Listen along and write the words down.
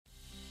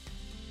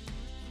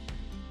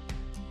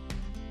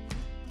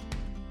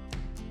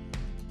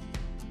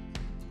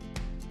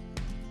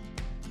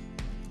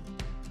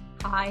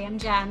Hi, I'm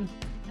Jen.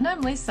 And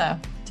I'm Lisa.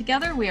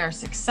 Together, we are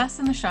Success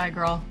in the Shy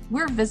Girl.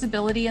 We're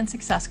visibility and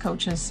success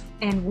coaches.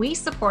 And we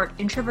support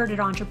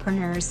introverted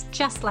entrepreneurs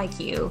just like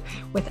you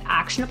with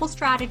actionable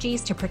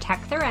strategies to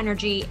protect their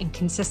energy and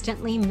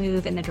consistently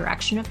move in the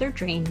direction of their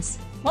dreams.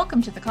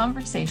 Welcome to the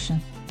conversation.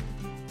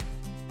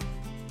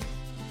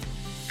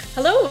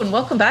 Hello, and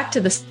welcome back to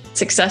the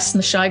Success in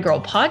the Shy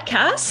Girl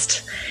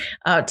podcast.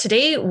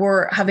 Today,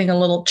 we're having a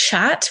little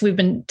chat. We've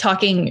been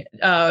talking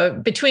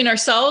between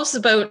ourselves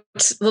about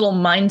little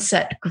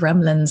mindset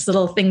gremlins,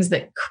 little things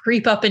that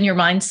creep up in your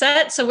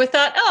mindset. So we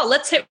thought,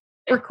 let's hit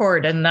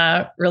record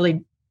and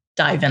really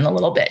dive in a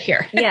little bit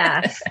here.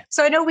 Yeah.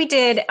 So I know we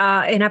did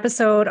an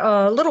episode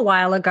a little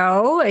while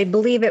ago. I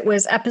believe it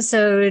was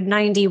episode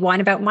 91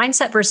 about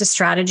mindset versus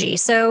strategy.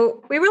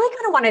 So we really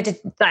kind of wanted to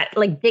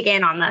dig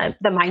in on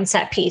the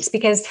mindset piece,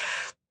 because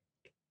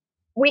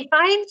we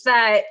find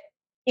that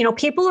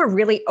people are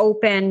really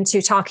open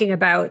to talking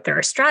about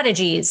their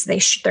strategies.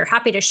 They're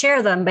happy to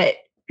share them, but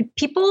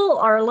people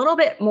are a little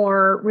bit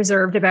more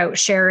reserved about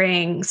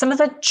sharing some of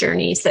the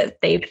journeys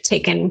that they've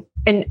taken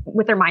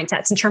with their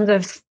mindsets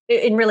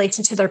in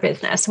relation to their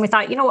business. And we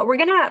thought, we're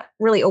going to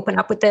really open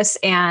up with this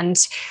and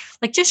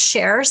just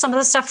share some of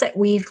the stuff that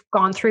we've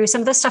gone through,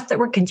 some of the stuff that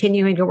we're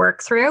continuing to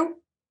work through,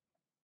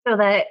 so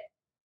that,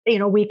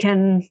 we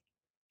can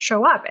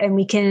show up and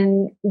we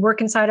can work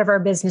inside of our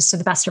business to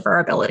the best of our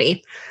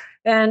ability.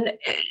 And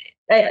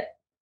I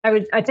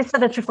just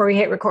said this before we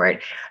hit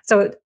record.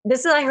 So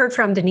I heard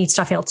from Denise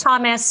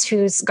Duffield-Thomas,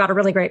 who's got a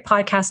really great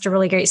podcast, a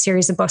really great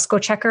series of books. Go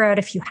check her out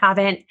if you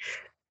haven't.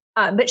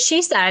 But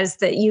she says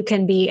that you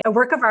can be a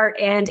work of art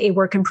and a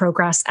work in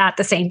progress at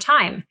the same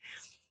time.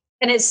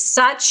 And it's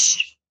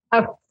such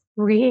a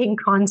freeing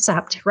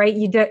concept, right?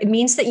 It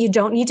means that you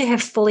don't need to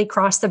have fully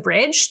crossed the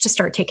bridge to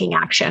start taking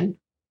action.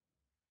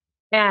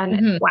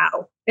 And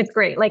wow, it's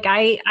great.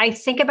 I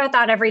think about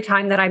that every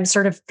time that I'm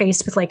sort of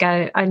faced with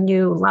a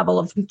new level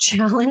of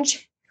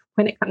challenge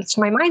when it comes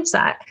to my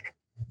mindset.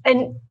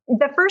 And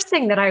the first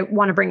thing that I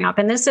want to bring up,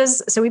 and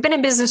so we've been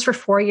in business for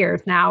 4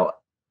 years now.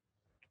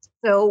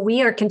 So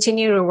we are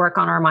continuing to work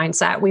on our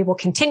mindset. We will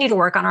continue to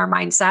work on our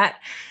mindset.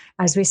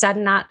 As we said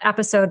in that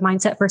episode,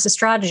 mindset versus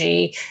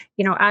strategy,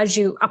 as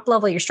you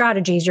up-level your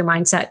strategies, your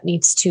mindset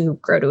needs to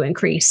grow to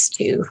increase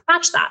to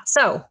match that.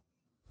 So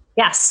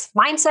yes,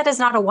 mindset is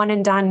not a one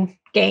and done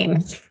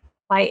game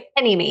by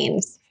any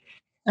means.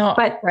 No,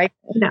 but right.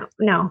 No.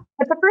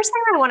 But the first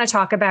thing I want to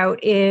talk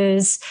about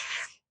is,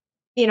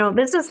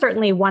 this is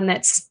certainly one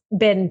that's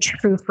been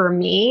true for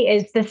me,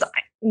 is this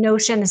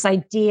notion, this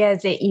idea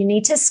that you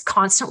need to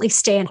constantly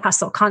stay in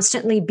hustle,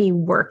 constantly be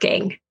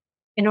working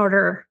in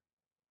order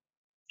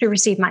to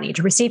receive money,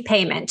 to receive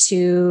payment,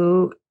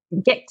 to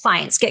get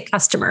clients, get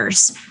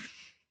customers.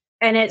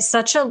 And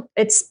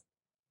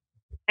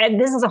and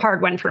this is a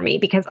hard one for me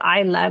because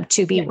I love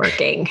to be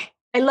working.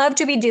 I love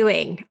to be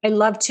doing. I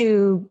love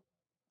to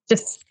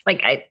just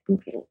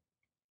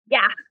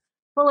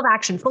full of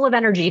action, full of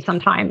energy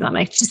sometimes. I'm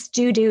like, just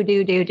do.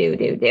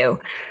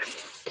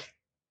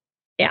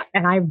 Yeah.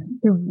 And I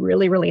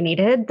really, really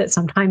needed that.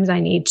 Sometimes I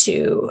need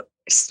to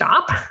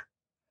stop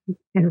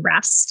and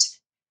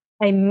rest.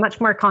 I'm much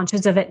more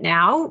conscious of it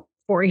now,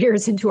 4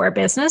 years into our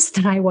business,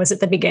 than I was at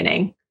the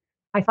beginning.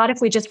 I thought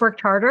if we just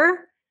worked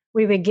harder,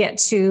 we would get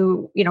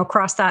to,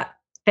 cross that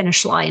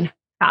finish line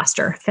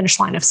faster, finish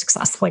line of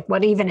success.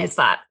 What even is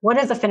that? What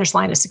is the finish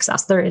line of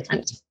success? There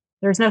isn't.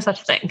 There's no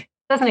such thing. It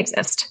doesn't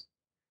exist.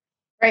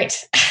 Right.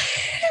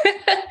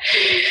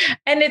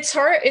 And it's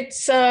hard.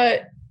 It's,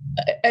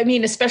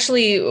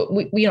 especially,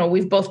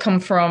 we've both come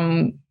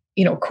from,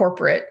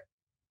 corporate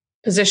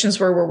positions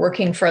where we're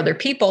working for other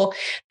people.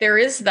 There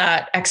is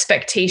that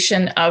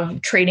expectation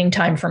of trading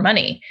time for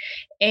money.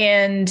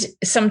 And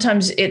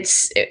sometimes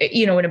it's,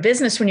 in a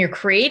business, when you're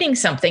creating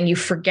something, you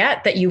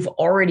forget that you've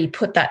already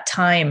put that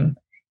time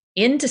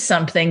into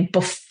something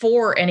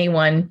before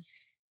anyone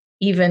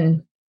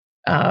even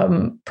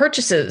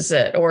purchases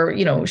it or,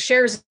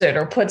 shares it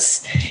or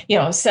puts,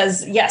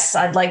 says, yes,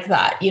 I'd like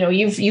that.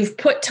 You've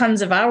put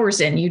tons of hours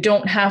in. You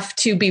don't have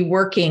to be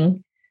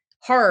working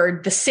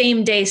hard the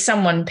same day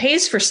someone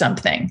pays for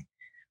something,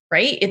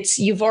 right?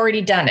 You've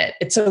already done it.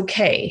 It's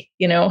okay.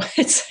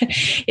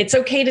 It's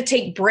okay to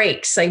take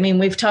breaks.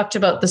 We've talked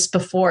about this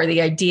before,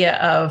 the idea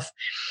of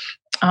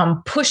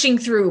pushing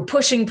through,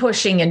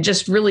 pushing, and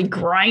just really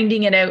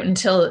grinding it out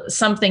until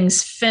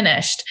something's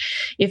finished.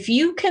 If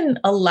you can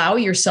allow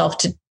yourself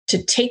to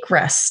take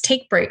rests,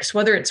 take breaks,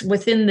 whether it's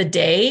within the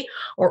day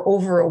or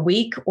over a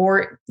week,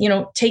 or,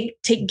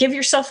 give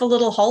yourself a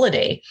little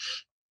holiday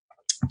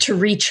to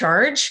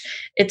recharge,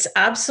 it's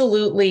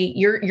absolutely,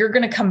 you're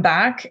going to come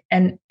back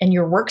and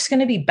your work's going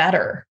to be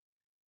better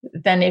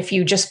than if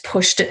you just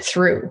pushed it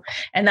through.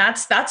 And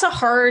that's a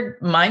hard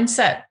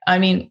mindset.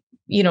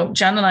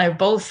 Jen and I have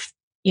both,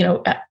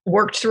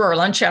 worked through our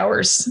lunch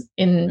hours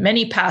in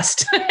many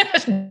past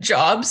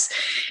jobs.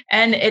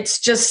 And it's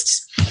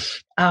just,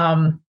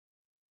 okay,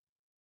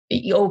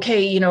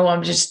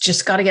 I'm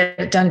just got to get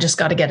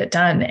it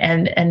done.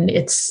 And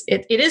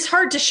it is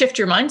hard to shift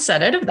your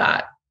mindset out of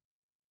that.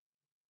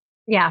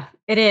 Yeah,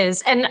 it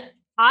is. And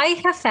I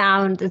have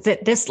found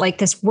that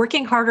this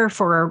working harder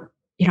for,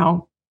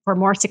 for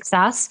more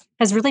success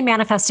has really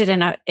manifested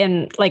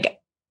in like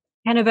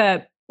kind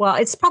of well,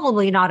 it's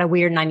probably not a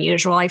weird and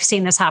unusual. I've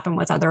seen this happen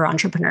with other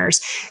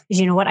entrepreneurs. Is,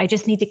 you know what? I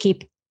just need to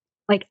keep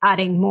like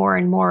adding more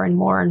and more and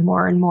more and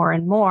more and more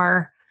and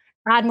more,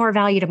 add more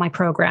value to my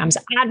programs,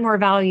 add more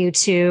value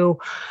to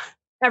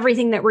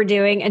everything that we're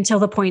doing until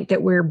the point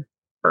that we're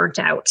burnt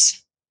out.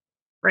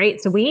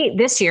 Right. So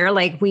this year,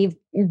 like we've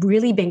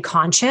really been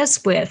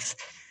conscious with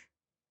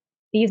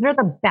these are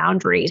the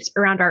boundaries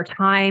around our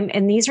time.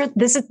 And these are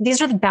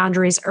the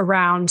boundaries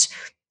around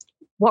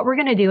what we're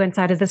going to do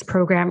inside of this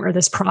program or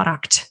this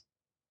product.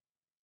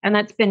 And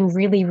that's been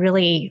really,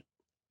 really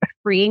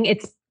freeing.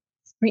 It's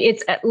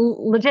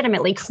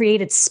legitimately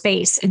created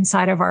space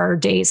inside of our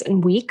days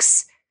and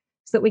weeks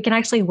so that we can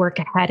actually work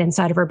ahead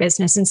inside of our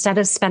business instead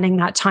of spending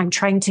that time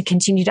trying to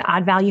continue to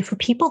add value for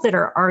people that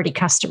are already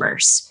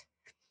customers.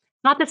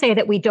 Not to say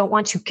that we don't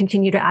want to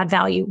continue to add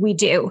value. We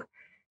do.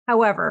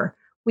 However,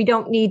 we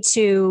don't need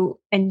to,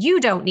 and you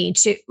don't need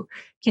to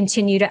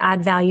continue to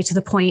add value to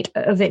the point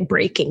of it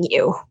breaking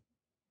you.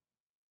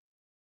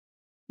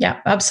 Yeah,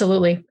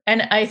 absolutely.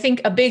 And I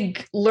think a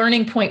big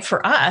learning point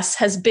for us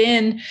has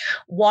been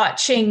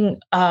watching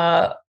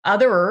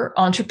other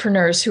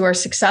entrepreneurs who are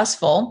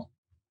successful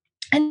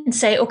and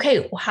say,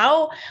 okay,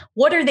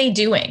 what are they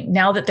doing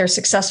now that they're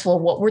successful?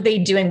 What were they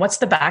doing? What's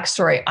the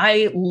backstory?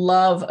 I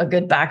love a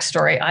good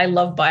backstory. I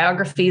love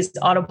biographies,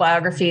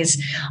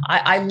 autobiographies.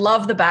 I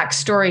love the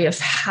backstory of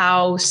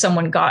how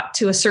someone got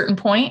to a certain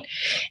point.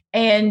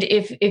 And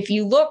if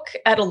you look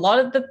at a lot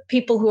of the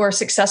people who are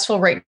successful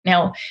right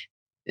now,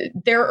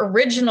 their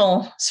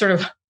original sort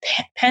of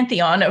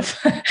pantheon of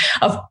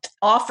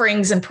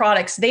offerings and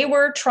products, they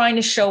were trying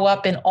to show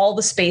up in all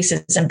the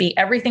spaces and be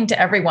everything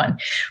to everyone.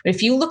 But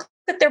if you look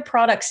at their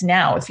products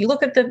now, if you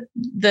look at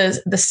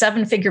the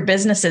seven-figure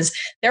businesses,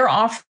 they're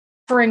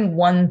offering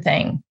one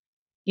thing.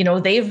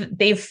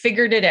 They've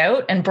figured it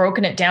out and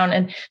broken it down.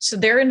 And so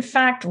they're in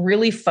fact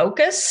really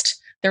focused.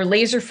 They're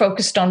laser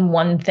focused on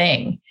one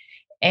thing.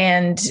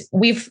 And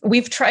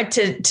we've tried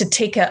to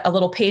take a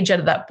little page out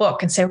of that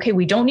book and say, okay,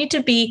 we don't need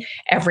to be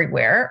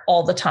everywhere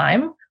all the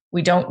time.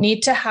 We don't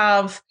need to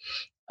have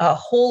a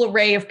whole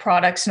array of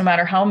products, no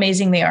matter how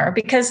amazing they are,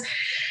 because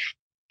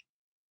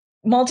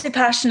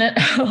multi-passionate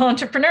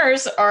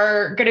entrepreneurs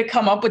are going to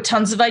come up with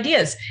tons of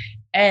ideas,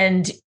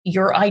 and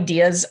your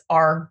ideas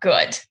are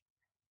good.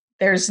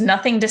 There's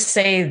nothing to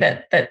say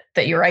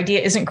that your idea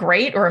isn't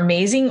great or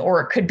amazing,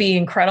 or it could be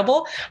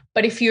incredible.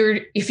 But if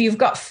you've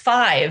got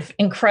 5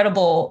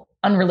 incredible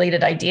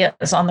unrelated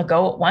ideas on the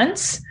go at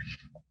once,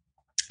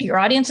 your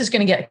audience is going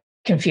to get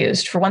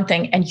confused for one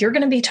thing, and you're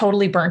going to be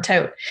totally burnt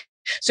out.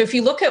 So if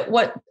you look at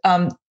what,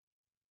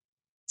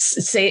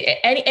 say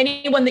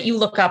anyone that you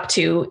look up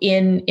to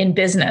in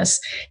business,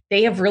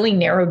 they have really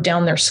narrowed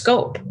down their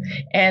scope.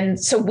 And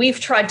so we've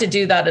tried to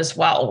do that as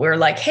well. We're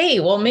like, hey,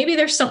 well, maybe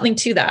there's something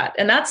to that.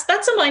 And that's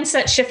a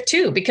mindset shift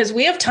too, because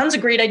we have tons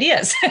of great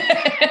ideas.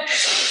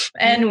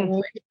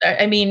 And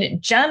I mean,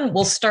 Jen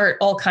will start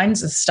all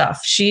kinds of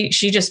stuff. She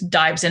just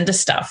dives into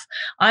stuff.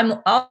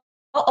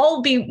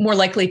 I'll be more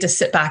likely to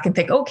sit back and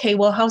think, okay,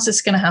 well, how's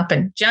this going to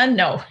happen? Jen,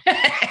 no.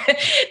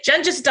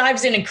 Jen just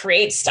dives in and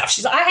creates stuff.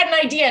 She's like, I had an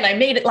idea and I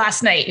made it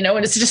last night, and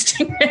it's just,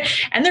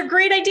 and they're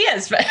great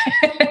ideas, but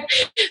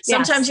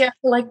sometimes you have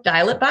to like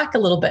dial it back a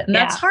little bit. And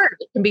that's hard.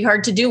 It can be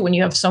hard to do when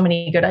you have so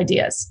many good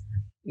ideas.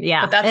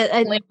 Yeah. But that's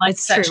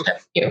it's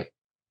true.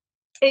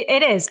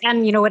 It is.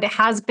 And it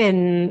has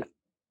been,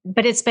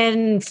 but it's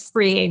been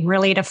freeing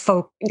really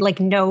to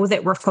know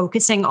that we're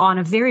focusing on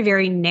a very,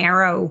 very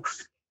narrow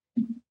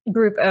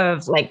group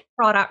of like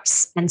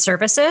products and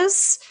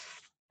services.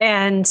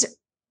 And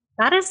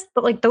that is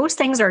like, those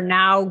things are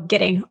now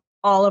getting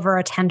all of our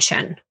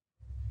attention.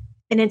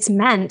 And it's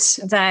meant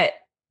that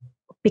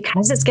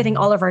because it's getting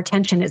all of our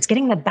attention, it's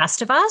getting the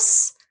best of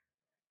us.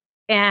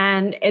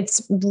 And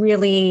it's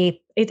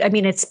really,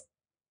 it's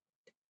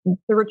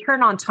the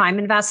return on time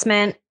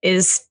investment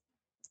is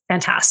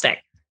fantastic,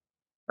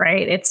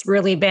 right? It's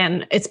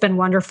been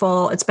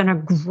wonderful. It's been a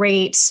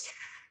great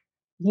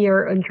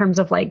year in terms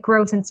of like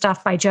growth and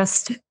stuff by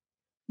just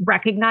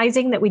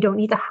recognizing that we don't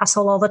need to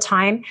hustle all the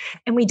time,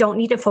 and we don't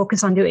need to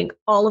focus on doing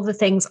all of the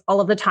things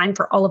all of the time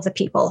for all of the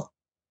people.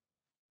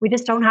 We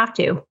just don't have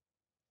to.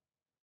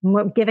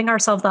 Giving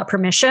ourselves that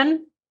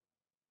permission,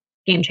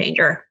 game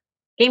changer.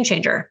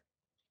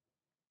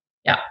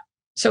 Yeah.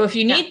 So if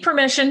you need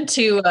permission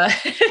to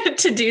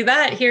do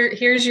that,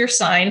 here's your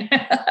sign.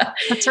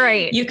 That's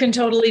right. You can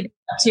totally do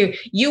that too.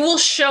 You will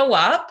show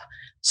up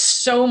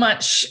so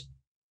much,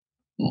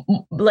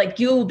 like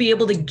you'll be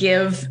able to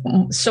give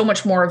so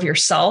much more of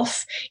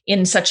yourself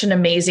in such an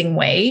amazing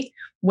way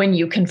when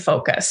you can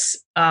focus.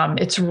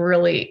 It's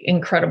really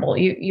incredible.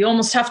 You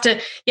almost have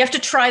to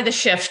try the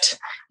shift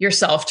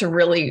yourself to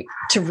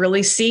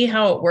really see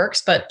how it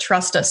works, but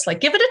trust us,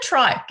 like give it a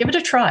try.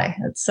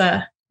 It's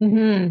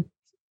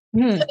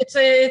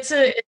it's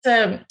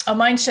a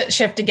mindset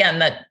shift again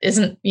that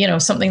isn't,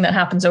 something that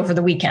happens over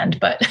the weekend,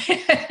 but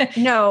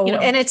No, you know,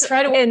 and it's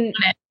try to work on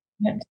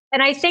it.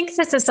 And I think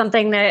this is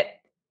something that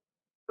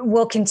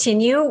will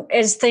continue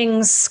as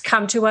things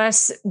come to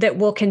us that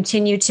we'll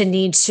continue to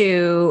need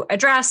to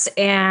address.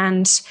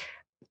 And,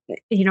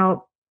 we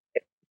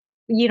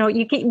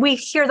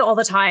hear all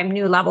the time,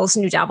 new levels,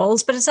 new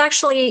devils, but it's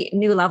actually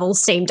new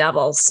levels, same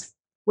devils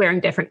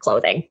wearing different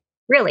clothing.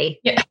 Really.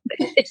 Yeah.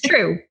 It's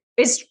true.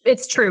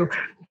 It's true.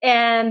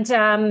 And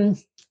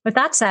with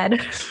that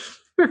said,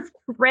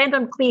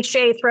 random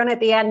cliche thrown at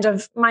the end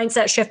of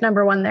mindset shift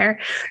number 1 there.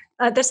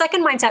 The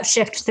second mindset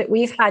shift that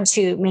we've had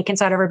to make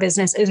inside of our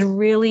business is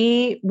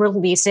really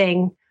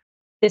releasing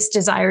this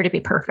desire to be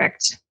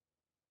perfect.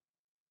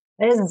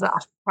 This is a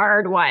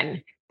hard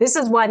one. This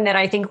is one that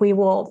I think we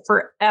will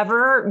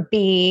forever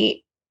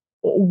be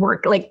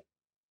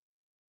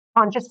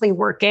consciously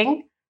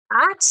working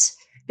at,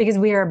 because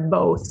we are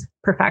both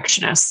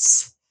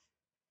perfectionists.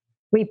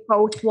 We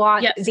both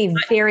want the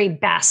very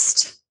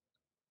best.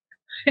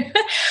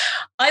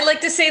 I like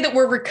to say that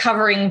we're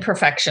recovering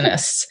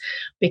perfectionists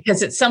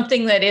because it's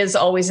something that is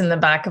always in the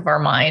back of our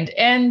mind.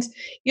 And,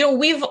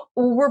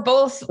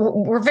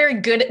 we're very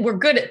good. We're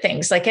good at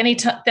things. Like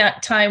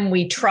that time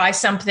we try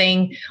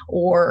something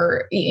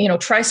or,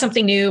 try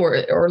something new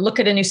or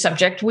look at a new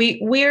subject,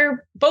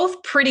 we're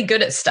both pretty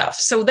good at stuff.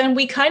 So then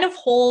we kind of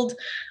hold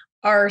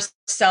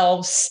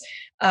ourselves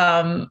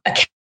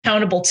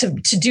accountable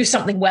to do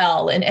something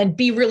well and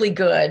be really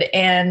good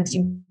and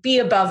be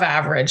above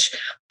average.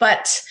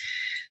 But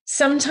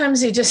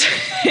sometimes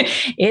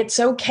it's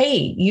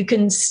okay. You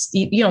can,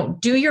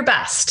 do your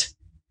best.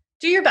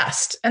 Do your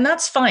best. And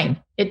that's fine.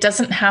 It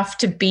doesn't have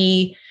to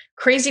be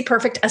crazy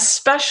perfect,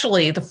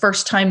 especially the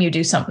first time you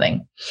do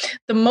something.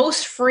 The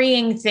most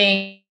freeing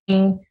thing,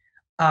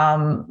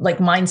 like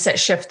mindset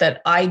shift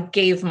that I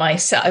gave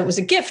myself, it was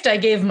a gift I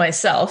gave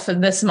myself.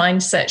 And this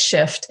mindset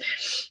shift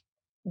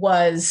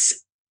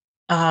was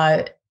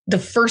the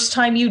first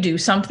time you do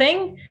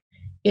something,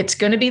 it's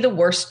going to be the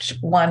worst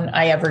one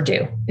I ever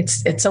do.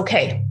 It's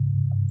okay.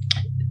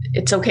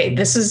 It's okay.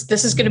 This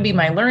is going to be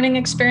my learning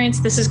experience.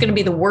 This is going to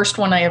be the worst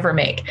one I ever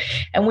make.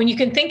 And when you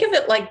can think of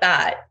it like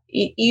that,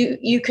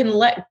 you can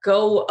let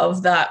go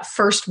of that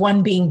first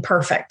one being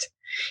perfect.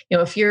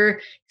 If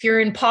you're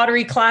in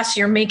pottery class,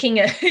 you're making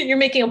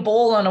a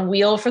bowl on a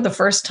wheel for the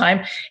first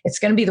time, it's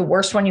going to be the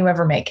worst one you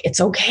ever make.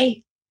 It's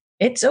okay.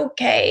 It's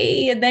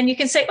okay. And then you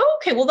can say, oh,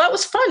 okay, well, that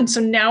was fun. So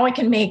now I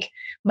can make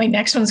my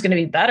next one's going to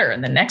be better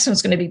and the next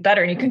one's going to be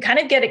better. And you can kind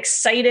of get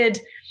excited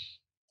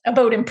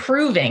about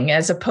improving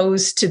as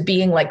opposed to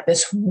being like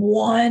this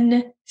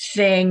one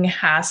thing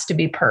has to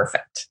be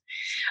perfect.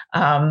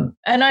 And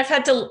I've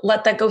had to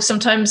let that go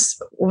sometimes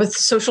with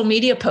social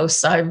media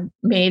posts. I've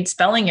made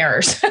spelling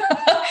errors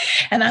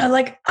and I'm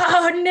like,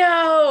 oh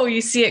no,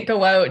 you see it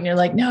go out and you're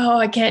like, no,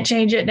 I can't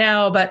change it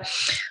now. But,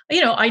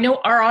 I know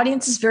our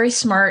audience is very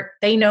smart.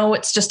 They know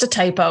it's just a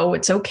typo.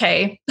 It's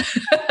okay.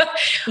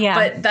 Yeah.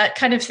 But that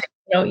kind of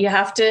thing, you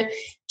have to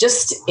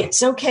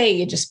it's okay.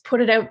 You just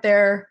put it out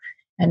there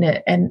and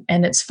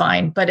it's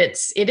fine. But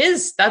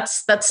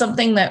that's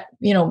something that,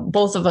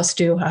 both of us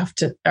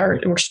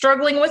we're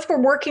struggling with.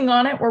 We're working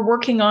on it.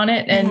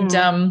 Mm-hmm.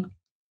 And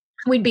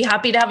we'd be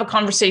happy to have a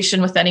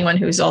conversation with anyone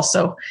who's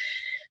also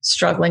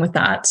struggling with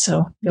that.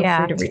 So feel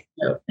free to reach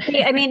out.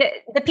 I mean,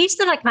 the piece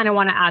that I kind of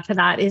want to add to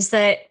that is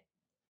that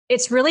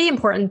it's really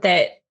important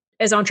that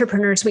as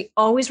entrepreneurs, we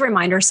always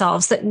remind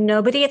ourselves that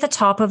nobody at the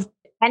top of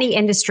any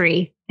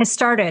industry has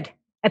started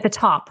at the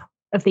top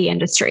of the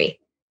industry.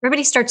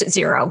 Everybody starts at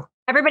zero.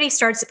 Everybody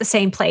starts at the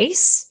same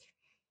place.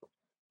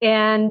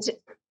 And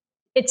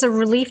it's a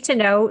relief to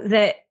know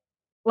that,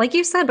 like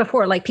you said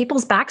before, like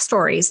people's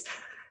backstories,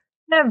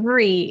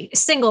 every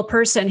single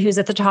person who's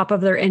at the top of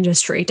their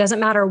industry,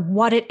 doesn't matter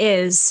what it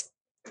is,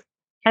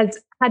 has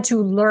had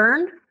to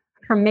learn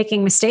from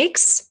making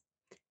mistakes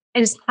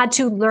and has had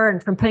to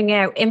learn from putting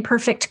out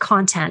imperfect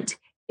content,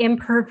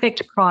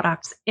 imperfect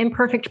products,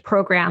 imperfect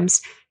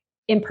programs,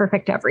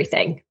 imperfect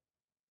everything,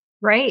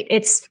 right?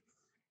 It's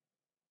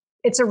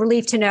a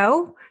relief to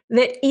know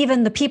that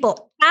even the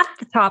people at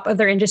the top of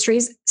their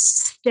industries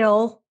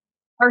still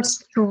are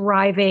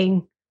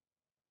striving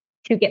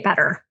to get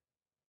better.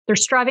 They're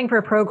striving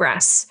for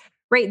progress,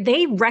 right?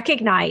 They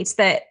recognize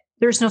that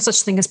there's no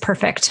such thing as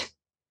perfect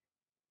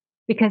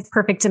because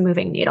perfect's a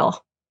moving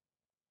needle.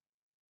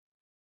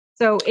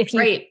 So if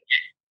you,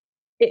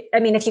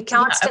 if you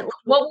constantly,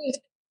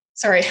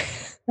 sorry,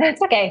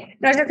 that's okay.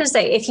 No, I was just going to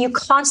say, if you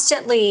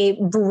constantly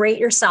berate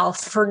yourself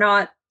for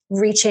not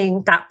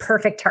reaching that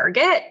perfect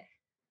target,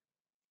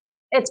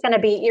 it's going to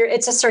be,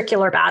 it's a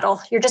circular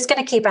battle. You're just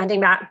going to keep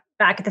ending back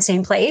at the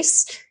same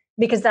place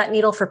because that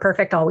needle for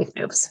perfect always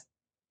moves.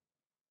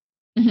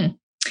 Mm-hmm.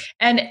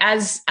 And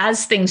as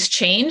things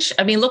change,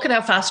 I mean, look at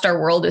how fast our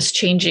world is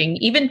changing.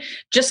 Even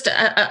just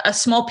a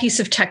small piece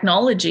of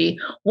technology,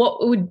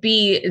 what would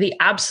be the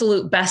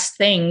absolute best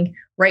thing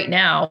right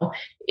now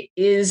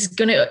is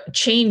going to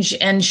change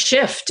and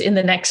shift in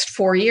the next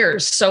 4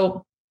 years.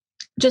 So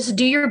just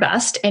do your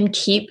best and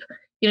keep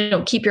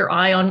your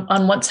eye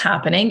on what's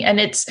happening. And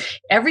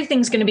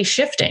everything's going to be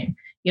shifting.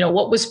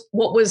 what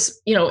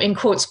was, in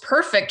quotes,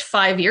 perfect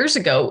 5 years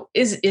ago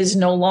is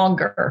no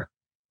longer,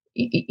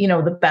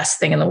 the best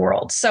thing in the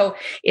world. So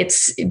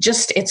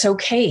it's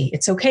okay.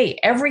 It's okay.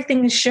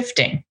 Everything is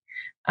shifting.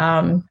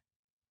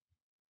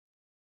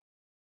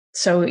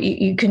 So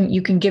you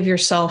can give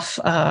yourself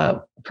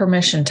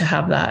permission to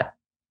have that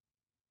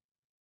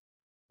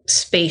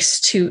space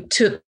to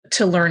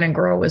learn and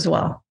grow as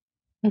well.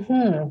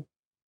 Mm-hmm.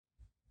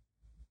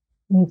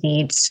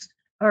 Indeed.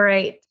 All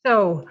right.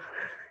 So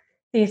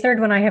the third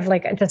one, I have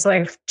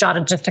I've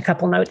jotted just a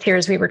couple notes here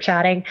as we were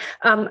chatting.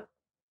 So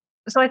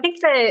I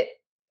think that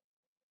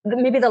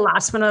maybe the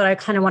last one that I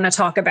kind of want to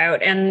talk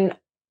about and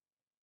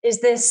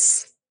is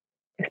this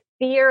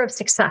fear of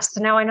success.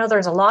 So now I know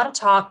there's a lot of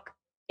talk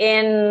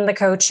in the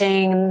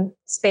coaching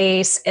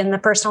space, in the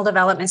personal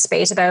development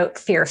space about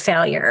fear of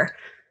failure.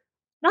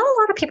 Not a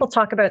lot of people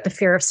talk about the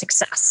fear of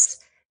success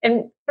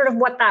and sort of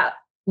what that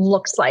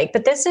looks like.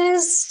 But this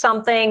is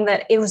something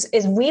that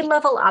as we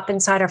level up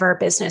inside of our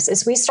business,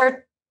 as we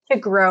start to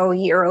grow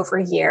year over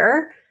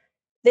year,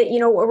 that,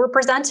 we're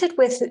presented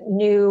with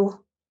new,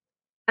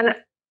 and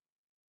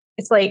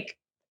it's like,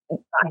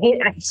 I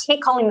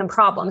hate calling them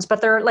problems,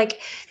 but they're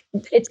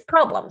it's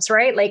problems,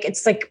 right?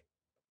 It's like,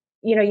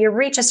 you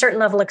reach a certain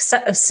level of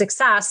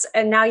success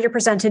and now you're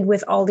presented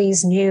with all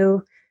these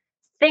new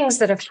things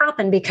that have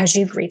happened because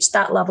you've reached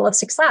that level of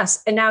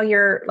success. And now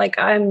you're like,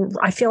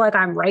 I feel like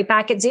I'm right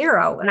back at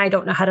zero and I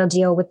don't know how to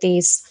deal with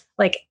these,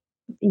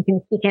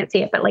 you can't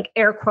see it, but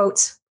air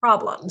quotes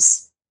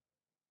problems.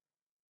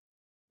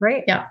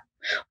 Right. Yeah.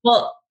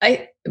 Well,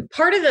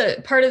 part of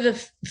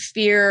the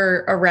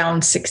fear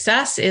around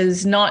success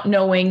is not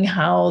knowing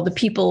how the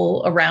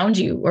people around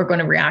you are going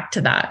to react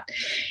to that.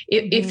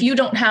 If you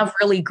don't have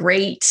really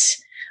great,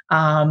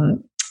 a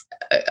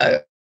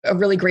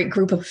really great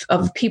group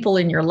of people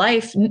in your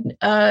life,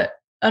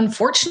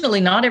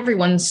 unfortunately, not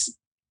everyone's,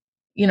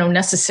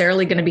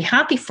 necessarily going to be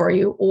happy for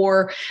you,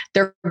 or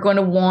they're going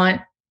to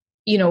want,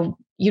 you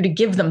to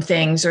give them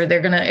things, or they're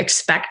going to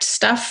expect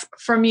stuff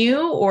from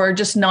you, or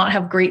just not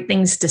have great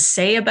things to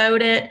say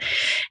about it.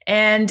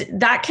 And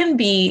that can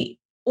be,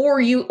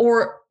 or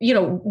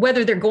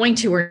whether they're going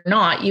to or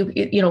not,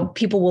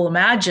 people will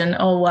imagine,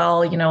 oh,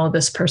 well,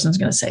 this person's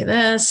going to say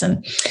this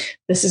and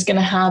this is going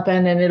to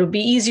happen. And it'll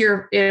be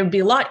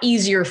a lot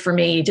easier for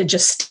me to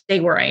just stay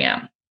where I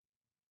am.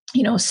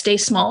 Stay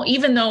small,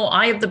 even though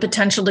I have the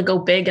potential to go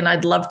big and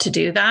I'd love to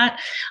do that.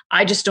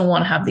 I just don't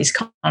want to have these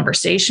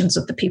conversations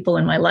with the people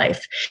in my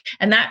life.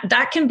 And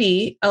that can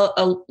be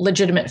a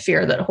legitimate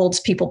fear that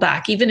holds people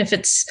back, even if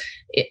it's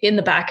in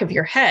the back of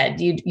your head.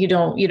 You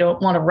don't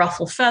want to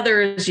ruffle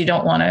feathers. You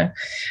don't want to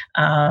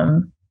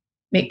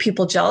make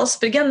people jealous.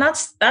 But again,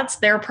 that's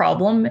their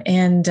problem.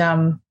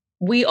 And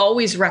we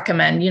always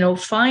recommend,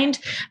 find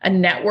a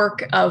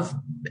network of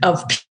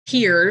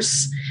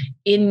peers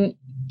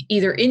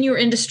either in your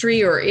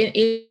industry or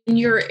in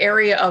your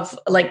area of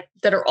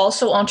that are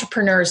also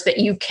entrepreneurs that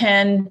you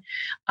can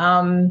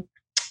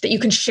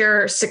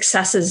share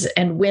successes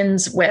and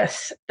wins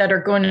with, that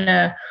are going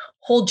to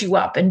hold you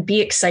up and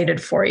be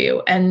excited for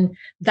you. And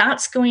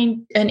that's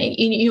going, and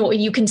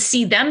you can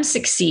see them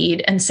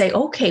succeed and say,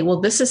 okay, well,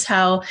 this is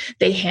how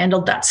they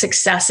handled that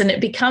success. And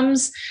it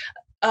becomes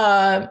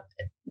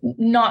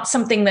not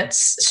something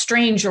that's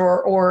strange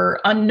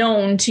or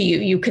unknown to you.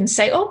 You can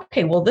say,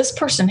 okay, well, this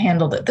person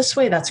handled it this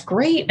way. That's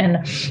great. And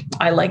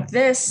I like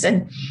this.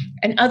 And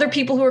other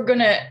people who are going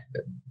to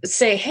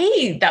say,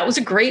 hey, that was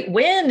a great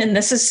win. And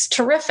this is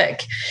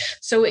terrific.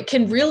 So it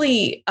can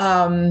really,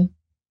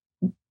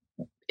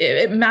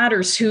 it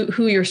matters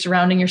who you're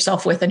surrounding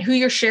yourself with and who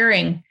you're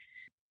sharing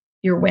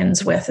your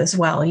wins with as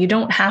well. You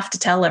don't have to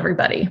tell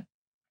everybody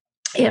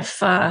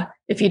if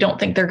you don't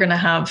think they're going to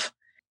have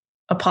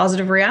a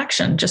positive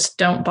reaction. Just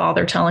don't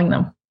bother telling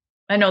them.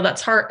 I know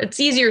that's hard. It's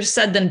easier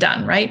said than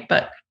done, right?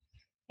 But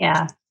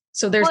yeah.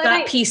 So there's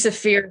that piece of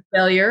fear of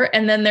failure.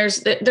 And then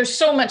there's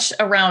so much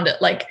around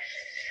it, like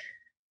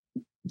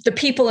the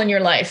people in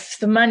your life,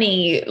 the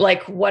money,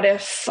 what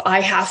if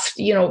I have,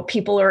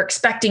 people are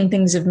expecting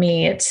things of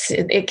me.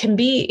 It can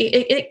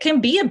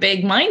be a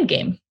big mind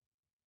game.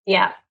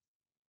 Yeah.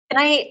 And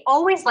I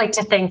always like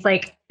to think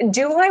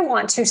do I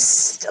want to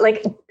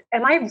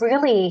am I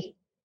really,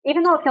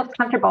 even though it feels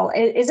comfortable,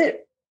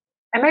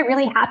 am I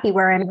really happy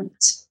where I'm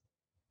at?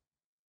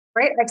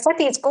 Right? I've set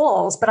these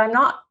goals, but I'm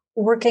not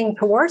working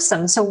towards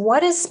them. So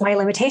what is my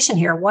limitation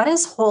here? What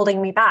is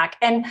holding me back?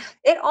 And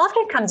it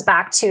often comes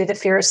back to the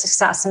fear of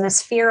success and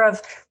this fear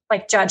of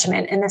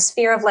judgment and this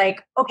fear of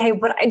okay,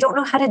 but I don't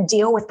know how to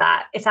deal with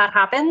that. If that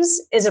happens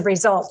as a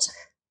result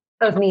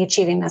of me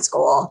achieving this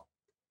goal.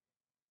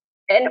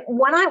 And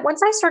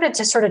once I started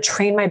to sort of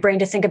train my brain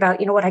to think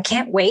about, what, I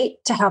can't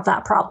wait to have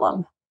that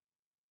problem.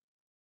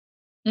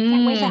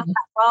 Can't wait to have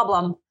that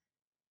problem,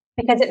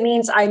 because it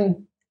means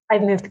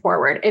I've moved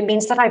forward. It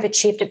means that I've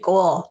achieved a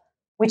goal,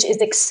 which is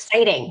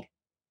exciting,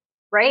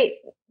 right?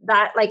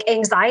 That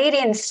anxiety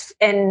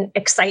and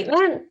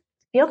excitement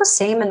feel the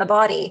same in the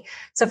body.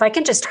 So if I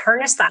can just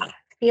harness that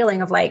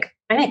feeling of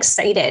I'm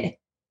excited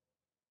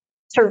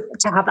to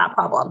have that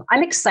problem.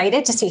 I'm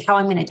excited to see how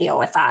I'm going to deal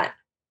with that.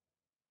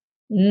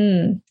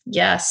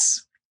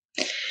 Yes.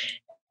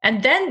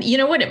 And then, you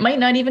know what? It might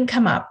not even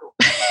come up.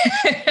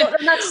 Well,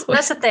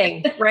 that's the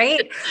thing,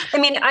 right? I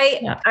mean,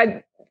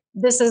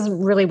 this is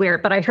really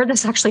weird, but I heard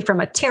this actually from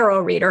a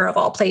tarot reader of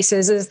all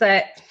places, is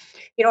that,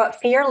 you know what,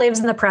 fear lives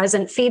in the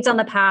present, feeds on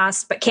the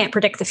past, but can't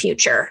predict the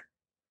future.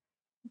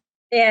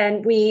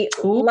 And I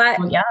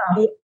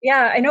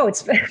know I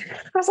was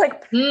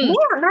like, yeah,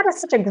 that is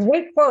such a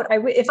great quote.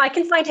 If I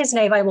can find his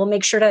name, I will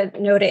make sure to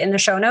note it in the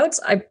show notes.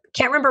 I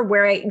can't remember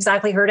where I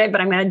exactly heard it, but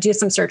I'm going to do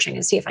some searching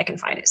and see if I can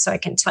find it so I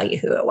can tell you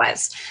who it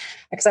was,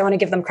 because I want to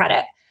give them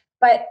credit.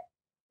 But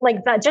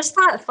like that, just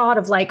that thought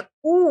of like,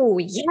 oh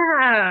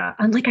yeah,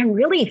 I'm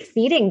really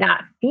feeding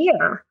that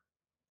fear,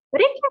 but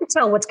it can't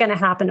tell what's going to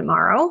happen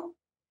tomorrow.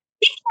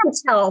 It can't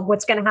tell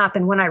what's going to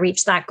happen when I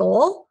reach that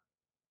goal.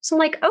 So I'm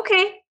like,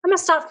 okay, I'm going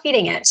to stop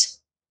feeding it.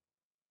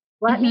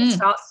 Let me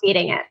stop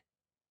feeding it.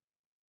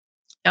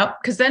 Yep.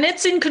 Because then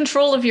it's in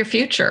control of your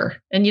future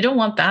and you don't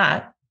want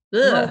that.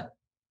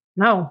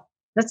 No,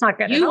 that's not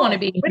good. You want to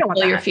be in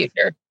control of your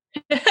future.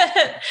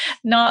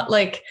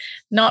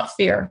 not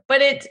fear,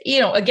 but it's,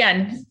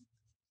 again,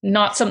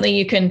 not something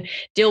you can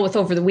deal with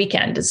over the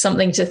weekend. It's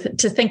something to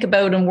think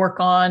about and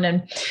work on.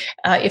 And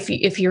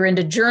if you're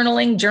into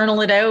journaling, journal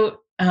it out.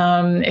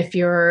 If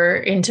you're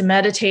into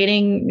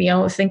meditating,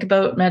 think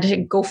about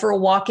meditating, go for a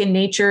walk in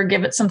nature,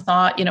 give it some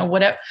thought,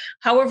 whatever,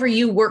 however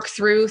you work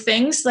through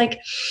things, like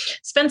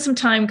spend some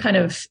time kind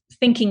of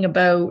thinking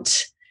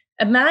about,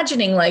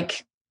 imagining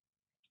like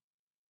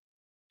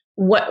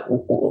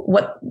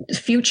what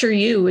future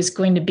you is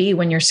going to be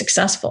when you're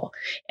successful,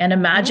 and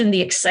imagine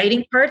the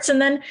exciting parts,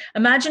 and then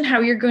imagine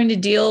how you're going to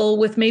deal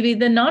with maybe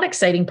the not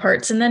exciting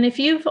parts. And then if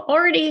you've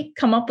already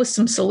come up with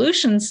some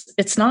solutions,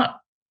 it's not,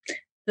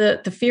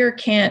 the fear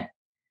can't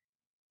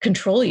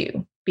control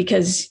you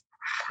because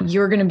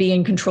you're going to be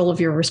in control of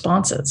your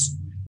responses.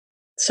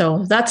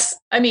 So that's,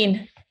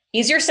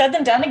 easier said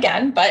than done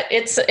again, but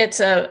it's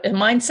a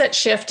mindset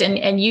shift,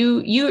 and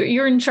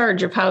you're in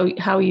charge of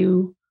how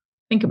you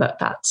think about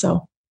that.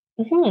 So.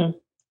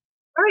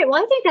 All right.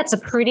 Well, I think that's a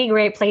pretty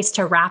great place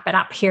to wrap it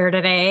up here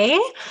today.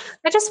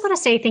 I just want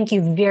to say thank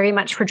you very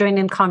much for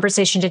joining the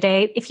conversation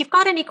today. If you've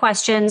got any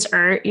questions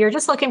or you're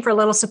just looking for a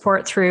little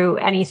support through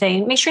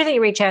anything, make sure that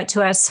you reach out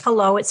to us.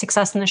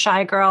 Hello@Success in the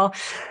Shy Girl.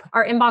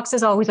 Our inbox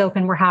is always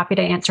open. We're happy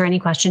to answer any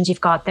questions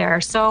you've got there.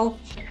 So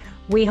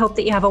we hope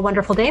that you have a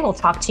wonderful day. We'll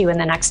talk to you in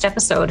the next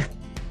episode.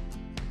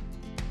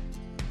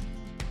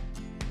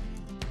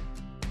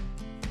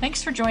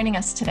 Thanks for joining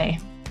us today.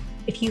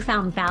 If you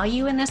found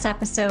value in this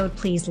episode,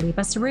 please leave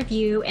us a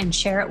review and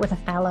share it with a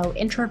fellow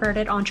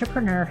introverted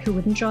entrepreneur who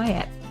would enjoy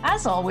it.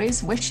 As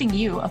always, wishing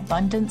you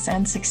abundance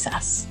and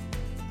success.